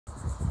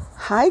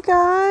Hi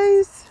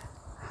guys,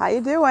 how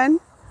you doing?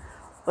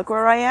 Look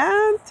where I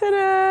am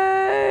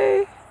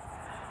today.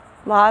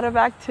 A lot of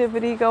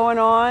activity going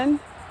on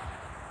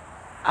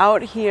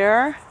out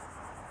here.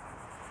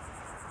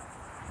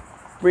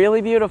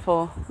 Really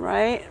beautiful,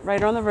 right?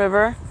 Right on the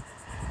river.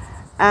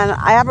 And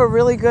I have a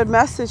really good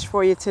message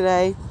for you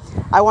today.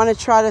 I want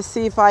to try to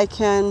see if I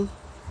can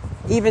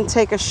even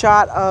take a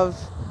shot of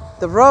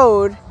the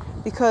road,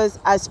 because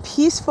as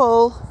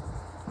peaceful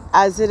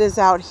as it is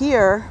out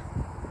here,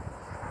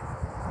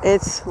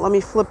 let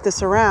me flip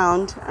this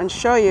around and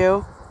show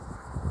you.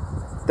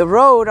 The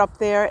road up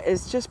there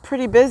is just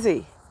pretty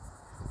busy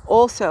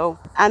also.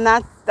 And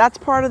that's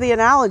part of the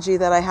analogy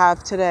that I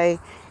have today.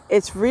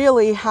 It's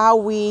really how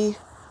we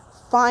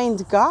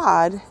find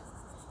God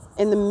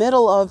in the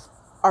middle of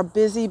our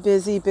busy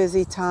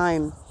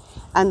time.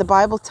 And the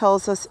Bible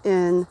tells us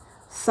in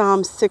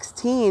Psalm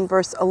 16,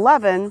 verse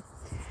 11,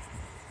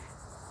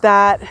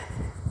 that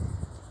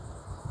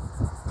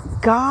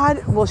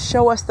God will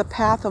show us the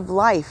path of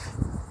life,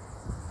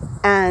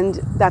 and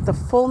that the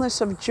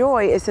fullness of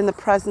joy is in the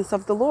presence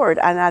of the Lord,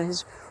 and at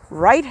his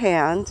right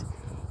hand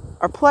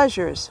are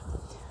pleasures.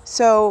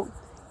 So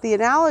the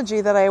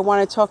analogy that I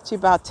want to talk to you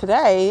about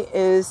today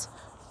is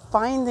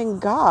finding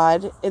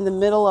God in the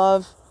middle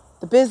of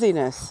the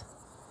busyness.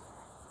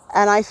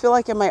 And I feel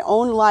like in my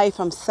own life,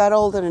 I'm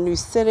settled in a new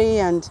city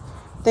and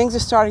things are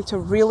starting to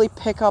really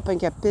pick up and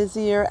get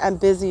busier and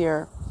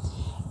busier.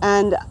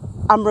 And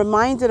I'm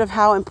reminded of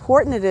how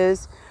important it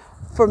is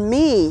for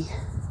me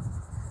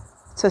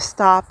to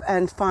stop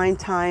and find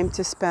time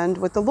to spend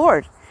with the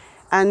Lord.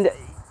 And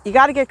you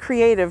got to get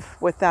creative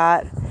with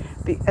that,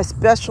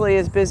 especially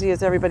as busy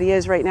as everybody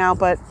is right now.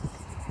 But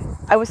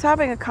I was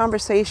having a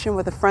conversation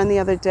with a friend the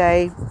other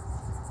day,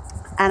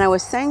 and I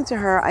was saying to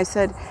her, I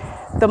said,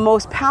 the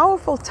most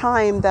powerful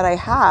time that I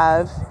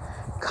have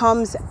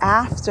comes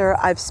after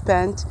I've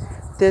spent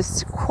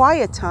this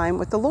quiet time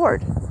with the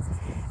Lord.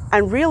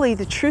 And really,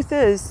 the truth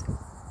is,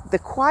 the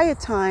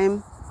quiet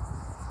time,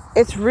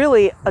 it's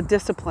really a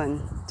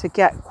discipline to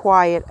get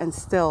quiet and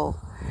still,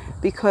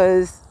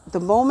 because the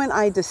moment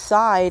I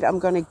decide I'm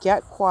going to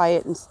get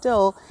quiet and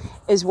still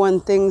is when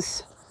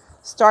things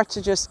start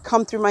to just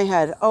come through my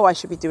head. Oh, I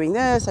should be doing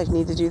this. I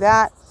need to do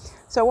that.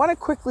 So I want to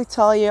quickly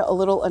tell you a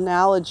little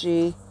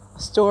analogy,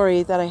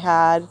 story that I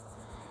had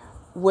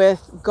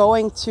with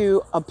going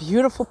to a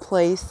beautiful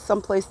place,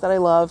 someplace that I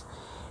love,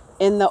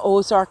 in the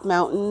Ozark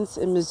Mountains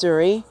in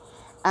Missouri.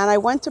 And I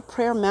went to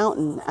Prayer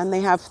Mountain, and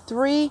they have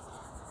 3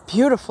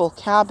 beautiful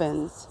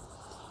cabins.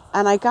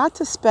 And I got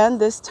to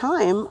spend this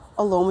time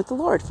alone with the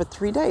Lord for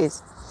 3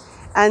 days.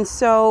 And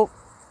so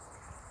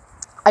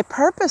I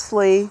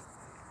purposefully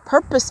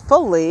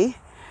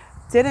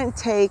didn't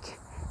take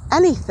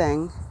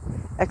anything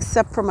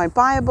except for my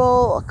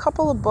Bible, a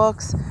couple of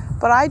books.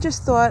 But I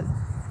just thought,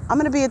 I'm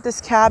going to be at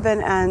this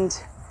cabin and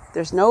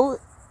there's no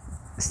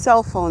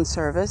cell phone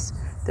service.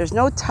 There's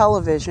no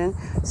television.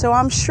 So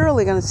I'm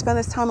surely going to spend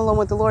this time alone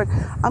with the Lord.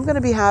 I'm going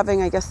to be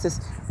having, I guess, this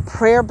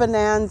prayer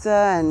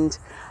bonanza, and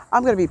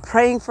I'm going to be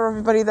praying for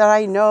everybody that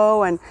I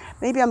know, and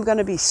maybe I'm going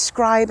to be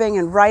scribing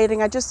and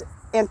writing. I just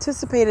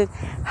anticipated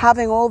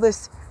having all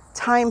this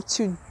time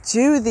to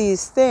do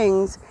these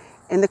things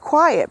in the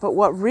quiet. But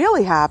what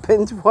really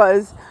happened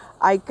was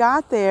I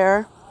got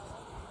there,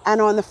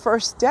 and on the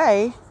first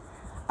day,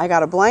 I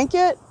got a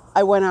blanket.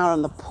 I went out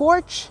on the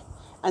porch,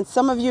 and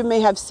some of you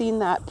may have seen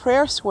that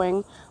prayer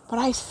swing, but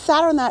I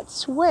sat on that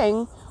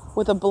swing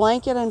with a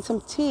blanket and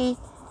some tea,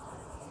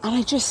 and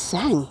I just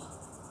sang.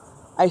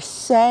 I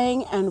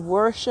sang and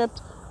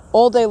worshiped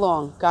all day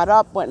long. Got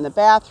up, went in the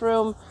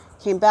bathroom,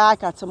 came back,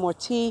 got some more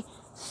tea,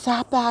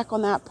 sat back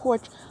on that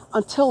porch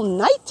until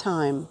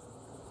nighttime.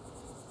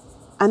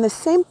 And the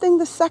same thing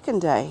the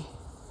second day.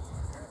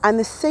 And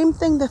the same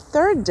thing the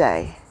third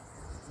day.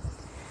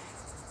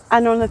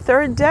 And on the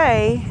third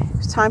day, it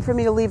was time for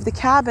me to leave the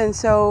cabin,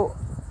 so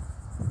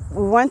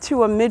we went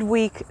to a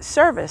midweek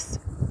service.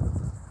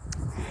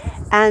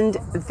 And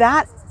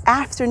that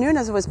afternoon,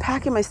 as I was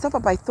packing my stuff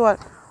up, I thought,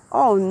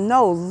 oh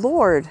no,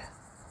 Lord,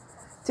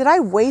 did I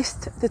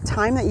waste the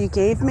time that you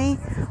gave me?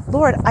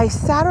 Lord, I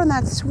sat on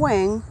that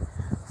swing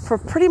for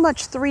pretty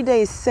much 3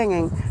 days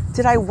singing.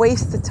 Did I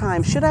waste the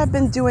time? Should I have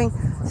been doing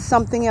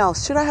something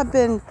else? Should I have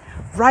been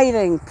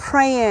writing,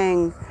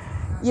 praying,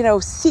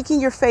 seeking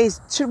your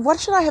face? What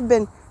should I have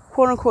been,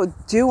 quote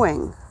unquote,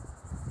 doing?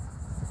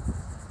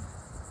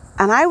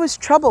 And I was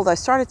troubled. I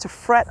started to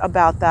fret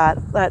about that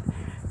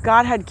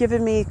God had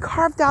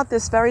carved out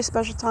this very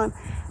special time,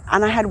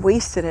 and I had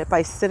wasted it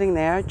by sitting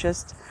there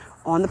just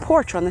on the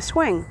porch, on the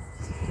swing.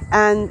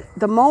 And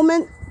the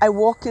moment I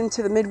walked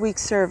into the midweek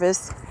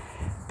service,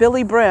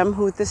 Billy Brim,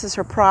 this is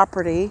her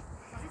property,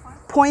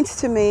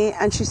 points to me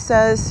and she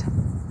says,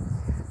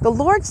 the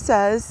Lord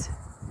says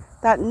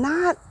that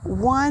not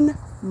one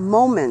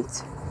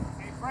moment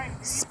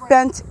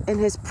spent in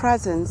his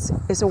presence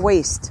is a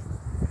waste,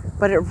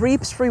 but it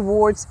reaps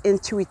rewards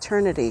into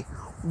eternity.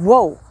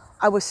 Whoa.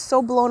 I was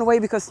so blown away,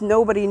 because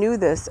nobody knew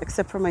this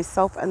except for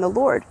myself and the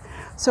Lord.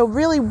 So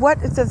really, what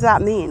does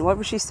that mean? What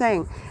was she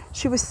saying?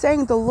 she was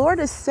saying the Lord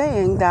is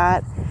saying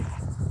that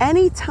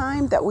any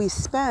time that we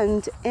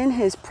spend in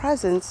his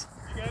presence,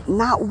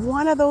 not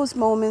one of those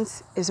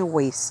moments is a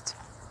waste.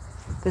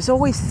 There's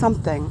always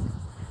something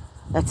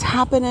that's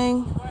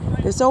happening.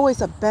 There's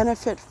always a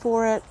benefit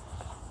for it.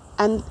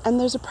 And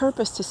there's a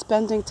purpose to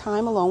spending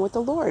time alone with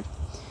the Lord.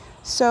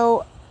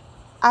 So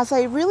as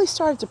I really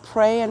started to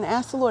pray and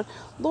ask the Lord,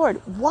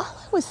 Lord, while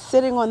I was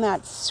sitting on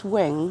that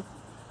swing,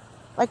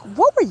 like,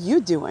 what were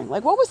you doing?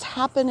 Like, what was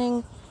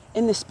happening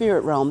in the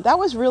spirit realm? That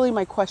was really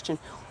my question.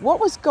 What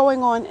was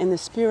going on in the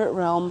spirit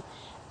realm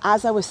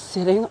as I was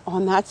sitting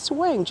on that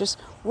swing, just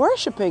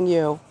worshiping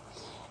you?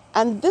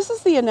 And this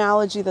is the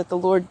analogy that the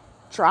Lord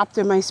dropped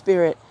in my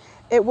spirit.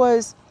 It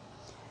was,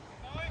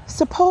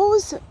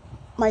 suppose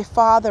my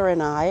father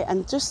and I,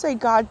 and just say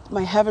God,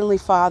 my heavenly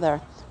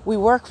Father, we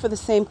work for the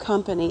same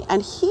company,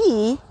 and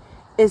he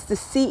is the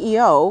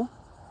CEO,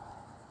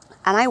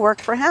 and I work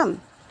for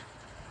him.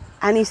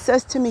 And he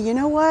says to me, you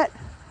know what?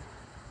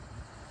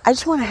 I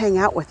just want to hang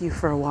out with you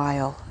for a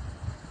while.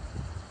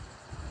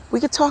 We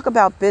could talk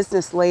about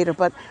business later,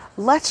 but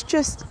let's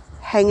just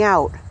hang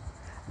out.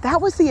 That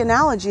was the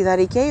analogy that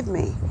he gave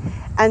me.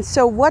 And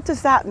so what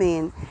does that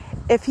mean?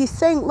 If he's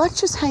saying,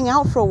 let's just hang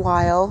out for a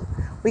while,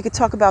 we could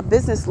talk about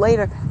business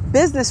later.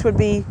 Business would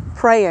be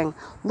praying,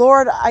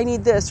 Lord, I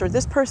need this, or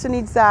this person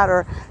needs that,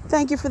 or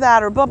thank you for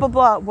that, or blah, blah,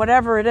 blah,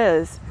 whatever it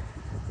is.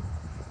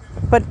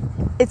 But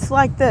it's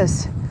like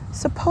this.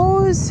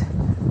 Suppose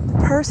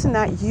the person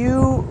that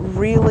you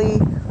really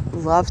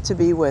love to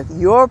be with,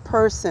 your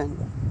person,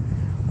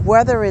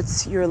 whether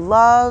it's your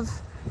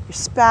love, your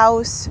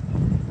spouse,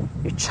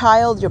 your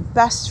child, your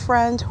best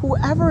friend,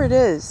 whoever it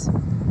is,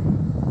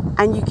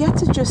 and you get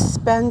to just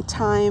spend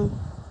time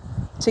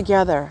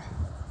together.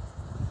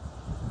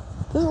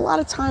 There's a lot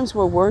of times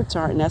where words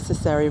aren't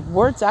necessary.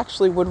 Words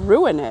actually would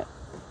ruin it.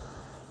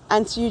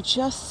 And so you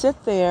just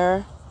sit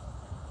there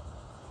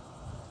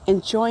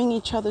enjoying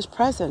each other's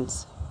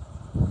presence.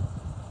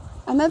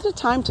 And there's a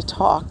time to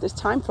talk. There's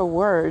time for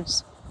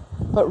words.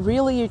 But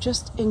really, you're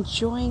just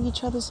enjoying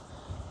each other's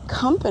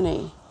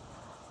company.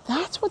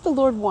 That's what the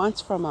Lord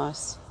wants from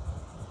us.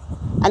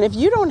 And if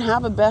you don't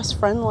have a best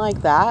friend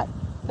like that,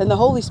 then the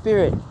Holy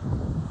Spirit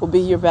will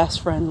be your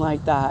best friend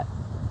like that,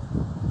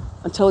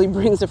 until he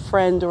brings a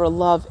friend or a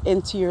love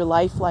into your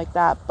life like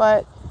that.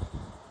 But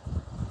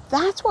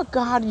that's what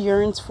God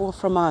yearns for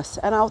from us.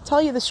 And I'll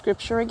tell you the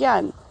scripture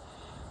again.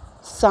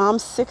 Psalm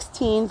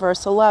 16,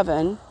 verse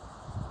 11.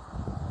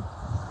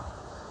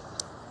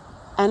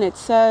 And it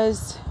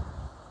says,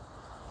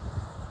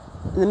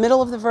 in the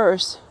middle of the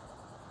verse,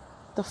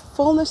 the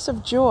fullness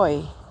of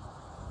joy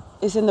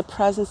is in the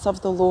presence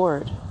of the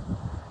Lord.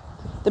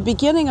 The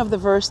beginning of the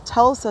verse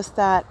tells us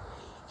that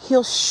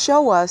he'll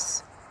show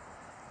us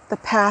the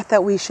path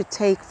that we should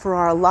take for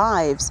our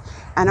lives.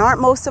 And aren't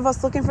most of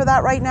us looking for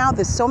that right now?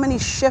 There's so many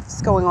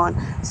shifts going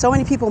on, so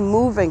many people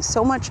moving,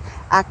 so much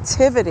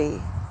activity.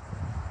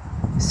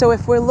 So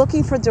if we're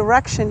looking for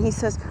direction, he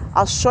says,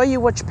 I'll show you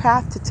which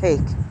path to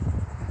take.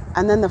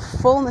 And then the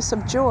fullness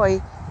of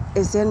joy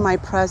is in my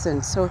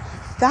presence. So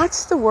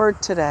that's the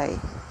word today.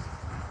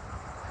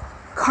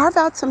 Carve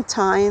out some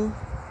time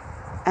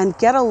and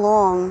get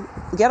alone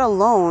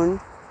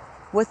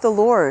with the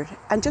Lord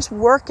and just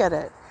work at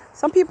it.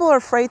 Some people are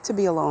afraid to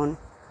be alone.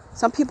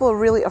 Some people are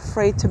really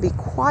afraid to be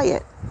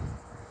quiet.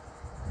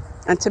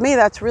 And to me,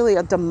 that's really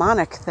a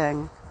demonic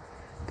thing,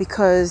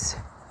 because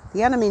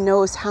the enemy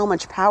knows how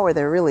much power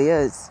there really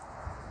is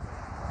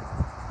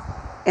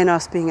in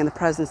us being in the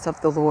presence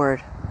of the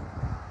Lord.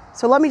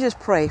 So let me just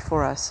pray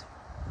for us.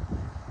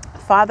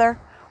 Father,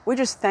 we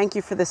just thank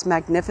you for this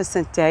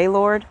magnificent day,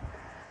 Lord.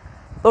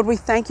 Lord, we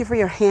thank you for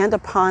your hand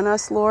upon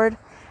us, Lord.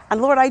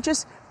 And Lord, I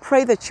just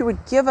pray that you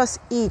would give us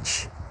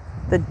each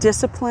the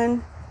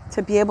discipline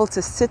to be able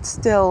to sit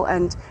still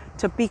and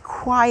to be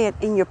quiet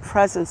in your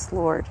presence,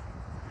 Lord.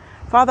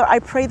 Father, I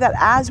pray that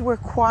as we're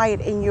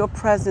quiet in your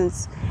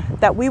presence,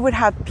 that we would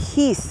have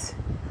peace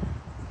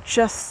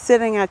just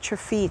sitting at your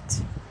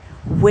feet,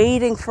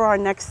 waiting for our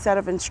next set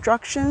of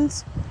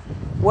instructions,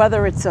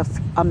 whether it's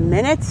a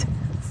minute,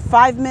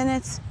 5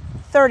 minutes,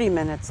 30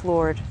 minutes,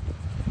 Lord.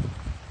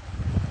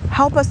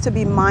 Help us to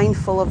be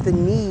mindful of the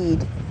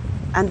need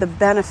and the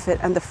benefit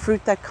and the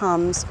fruit that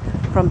comes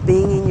from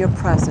being in your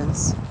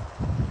presence.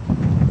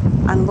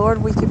 And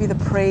Lord, we give you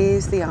the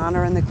praise, the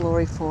honor, and the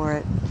glory for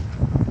it.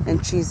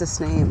 In Jesus'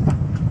 name,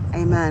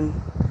 amen.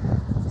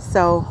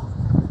 So,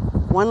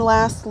 one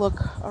last look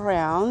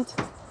around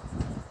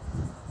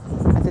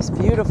at this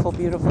beautiful,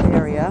 beautiful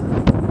area.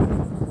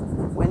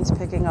 Wind's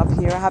picking up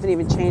here. I haven't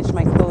even changed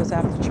my clothes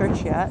after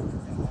church yet,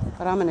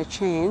 but I'm going to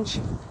change.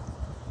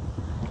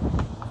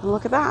 And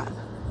look at that.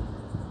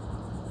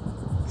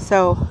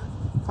 So,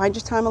 find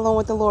your time alone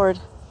with the Lord.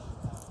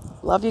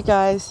 Love you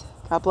guys.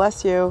 God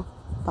bless you.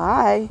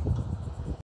 Bye.